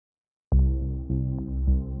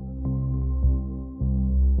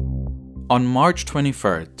On March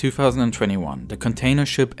 23, 2021, the container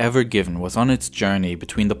ship Ever Given was on its journey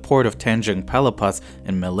between the port of Tanjung Pelepas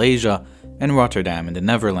in Malaysia and Rotterdam in the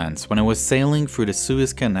Netherlands when it was sailing through the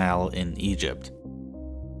Suez Canal in Egypt.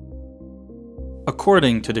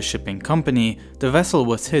 According to the shipping company, the vessel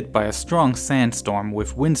was hit by a strong sandstorm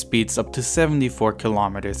with wind speeds up to 74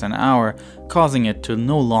 km an hour, causing it to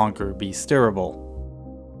no longer be steerable.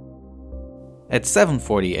 At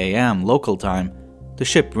 7:40 AM local time, the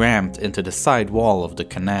ship rammed into the side wall of the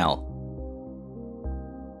canal.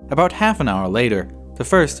 About half an hour later, the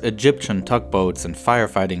first Egyptian tugboats and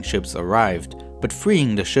firefighting ships arrived, but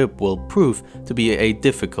freeing the ship will prove to be a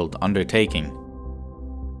difficult undertaking.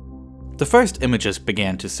 The first images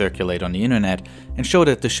began to circulate on the internet and show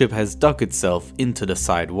that the ship has dug itself into the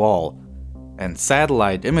side wall, and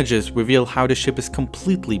satellite images reveal how the ship is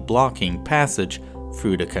completely blocking passage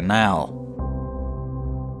through the canal.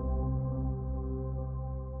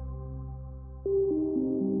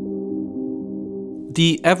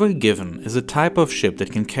 The Ever Given is a type of ship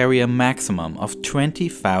that can carry a maximum of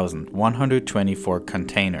 20,124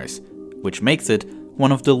 containers, which makes it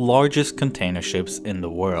one of the largest container ships in the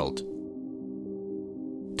world.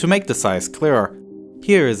 To make the size clearer,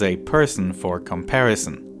 here is a person for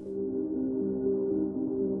comparison.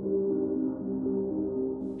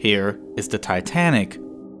 Here is the Titanic.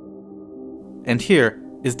 And here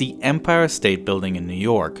is the Empire State Building in New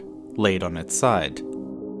York, laid on its side.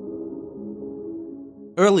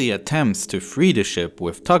 Early attempts to free the ship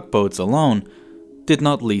with tugboats alone did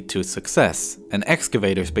not lead to success, and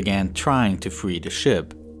excavators began trying to free the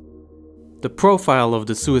ship. The profile of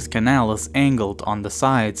the Suez Canal is angled on the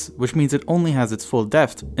sides, which means it only has its full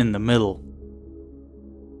depth in the middle.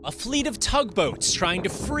 A fleet of tugboats trying to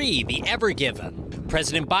free the Ever Given.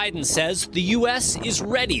 President Biden says the U.S. is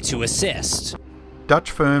ready to assist.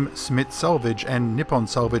 Dutch firm Smith Salvage and Nippon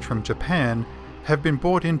Salvage from Japan have been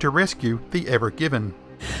brought in to rescue the Ever Given.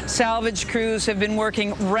 Salvage crews have been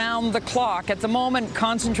working round the clock, at the moment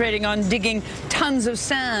concentrating on digging tons of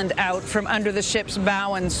sand out from under the ship's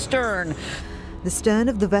bow and stern. The stern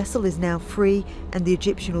of the vessel is now free, and the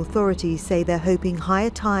Egyptian authorities say they're hoping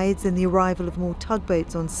higher tides and the arrival of more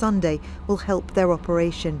tugboats on Sunday will help their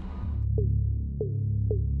operation.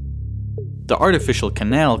 The artificial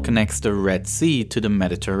canal connects the Red Sea to the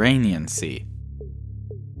Mediterranean Sea.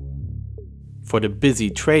 For the busy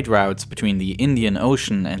trade routes between the Indian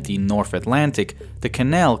Ocean and the North Atlantic, the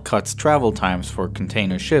canal cuts travel times for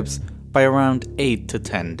container ships by around 8 to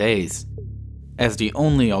 10 days, as the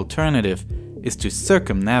only alternative is to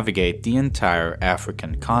circumnavigate the entire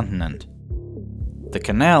African continent. The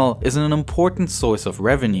canal is an important source of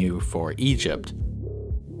revenue for Egypt.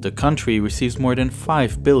 The country receives more than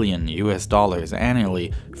 $5 billion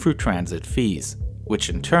annually through transit fees, which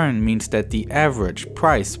in turn means that the average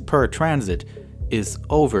price per transit is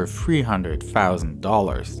over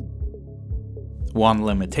 $300,000. One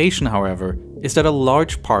limitation, however, is that a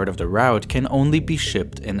large part of the route can only be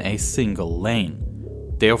shipped in a single lane.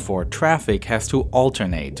 Therefore, traffic has to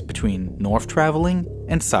alternate between north traveling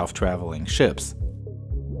and south traveling ships.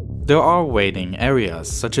 There are waiting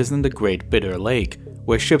areas, such as in the Great Bitter Lake,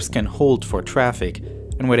 where ships can hold for traffic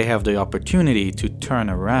and where they have the opportunity to turn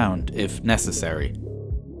around if necessary.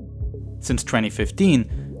 Since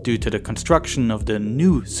 2015, due to the construction of the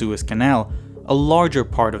new Suez Canal, a larger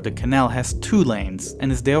part of the canal has 2 lanes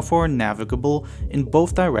and is therefore navigable in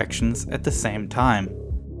both directions at the same time.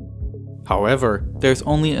 However, there's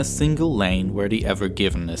only a single lane where the Ever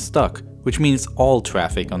Given is stuck, which means all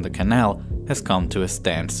traffic on the canal has come to a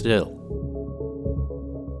standstill.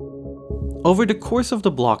 Over the course of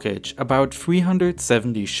the blockage, about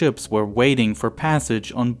 370 ships were waiting for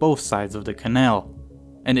passage on both sides of the canal,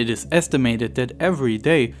 and it is estimated that every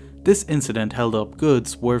day this incident held up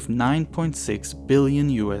goods worth $9.6 billion.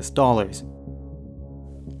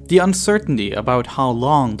 The uncertainty about how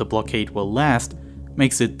long the blockade will last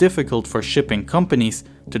makes it difficult for shipping companies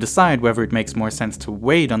to decide whether it makes more sense to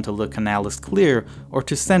wait until the canal is clear or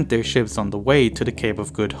to send their ships on the way to the Cape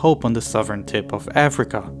of Good Hope on the southern tip of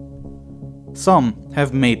Africa. Some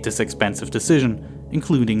have made this expensive decision,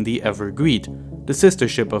 including the Ever Greed, the sister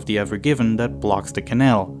ship of the Ever Given that blocks the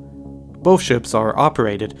canal. Both ships are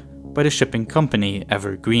operated by the shipping company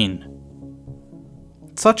Ever Green.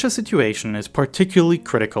 Such a situation is particularly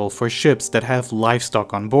critical for ships that have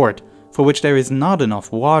livestock on board, for which there is not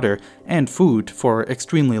enough water and food for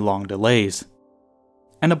extremely long delays.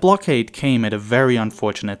 And a blockade came at a very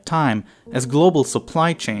unfortunate time, as global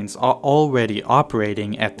supply chains are already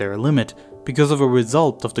operating at their limit because of a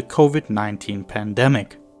result of the COVID-19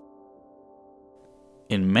 pandemic.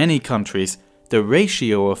 In many countries, the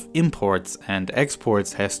ratio of imports and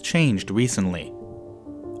exports has changed recently.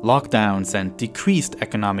 Lockdowns and decreased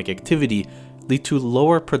economic activity lead to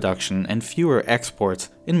lower production and fewer exports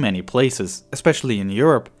in many places, especially in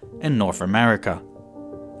Europe and North America.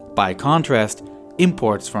 By contrast,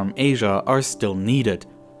 imports from Asia are still needed,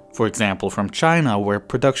 for example from China, where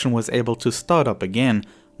production was able to start up again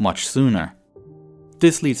much sooner.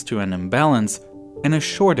 This leads to an imbalance and a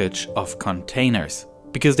shortage of containers,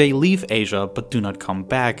 because they leave Asia but do not come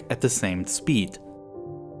back at the same speed.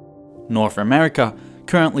 North America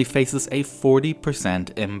currently faces a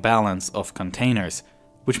 40% imbalance of containers,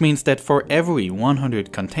 which means that for every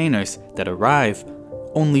 100 containers that arrive,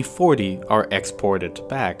 only 40 are exported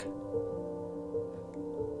back.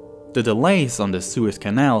 The delays on the Suez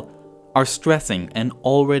Canal are stressing an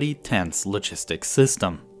already tense logistics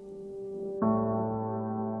system.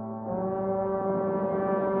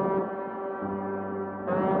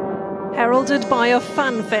 Heralded by a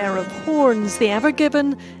fanfare of horns, the Ever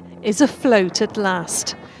Given is afloat at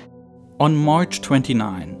last. On March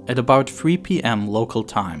 29, at about 3 p.m. local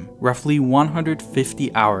time, roughly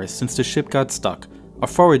 150 hours since the ship got stuck,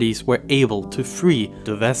 authorities were able to free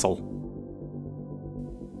the vessel.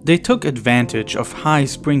 They took advantage of high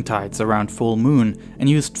spring tides around full moon and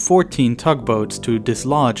used 14 tugboats to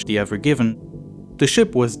dislodge the Ever Given. The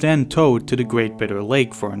ship was then towed to the Great Bitter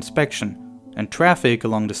Lake for inspection, and traffic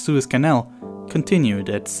along the Suez Canal continued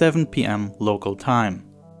at 7 p.m. local time.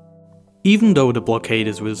 Even though the blockade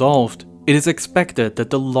is resolved, it is expected that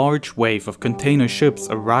the large wave of container ships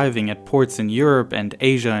arriving at ports in Europe and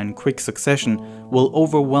Asia in quick succession will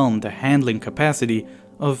overwhelm the handling capacity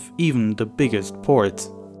of even the biggest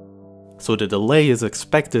ports. So the delay is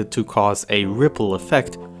expected to cause a ripple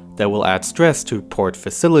effect that will add stress to port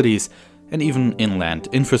facilities and even inland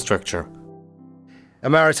infrastructure. A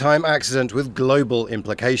maritime accident with global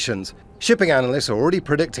implications. Shipping analysts are already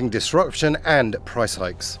predicting disruption and price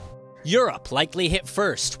hikes. Europe likely hit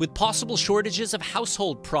first, with possible shortages of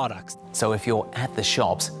household products. So if you're at the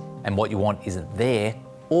shops and what you want isn't there,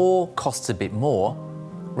 or costs a bit more,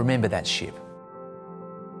 remember that ship.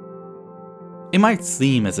 It might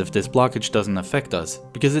seem as if this blockage doesn't affect us,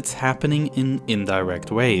 because it's happening in indirect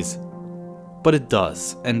ways. But it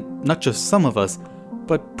does, and not just some of us,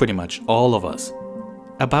 but pretty much all of us.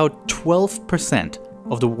 About 12%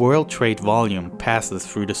 of the world trade volume passes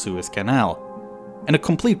through the Suez Canal, and a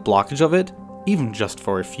complete blockage of it, even just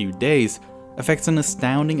for a few days, affects an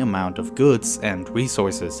astounding amount of goods and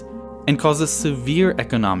resources, and causes severe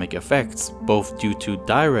economic effects, both due to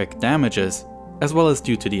direct damages, as well as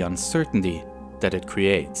due to the uncertainty that it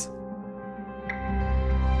creates.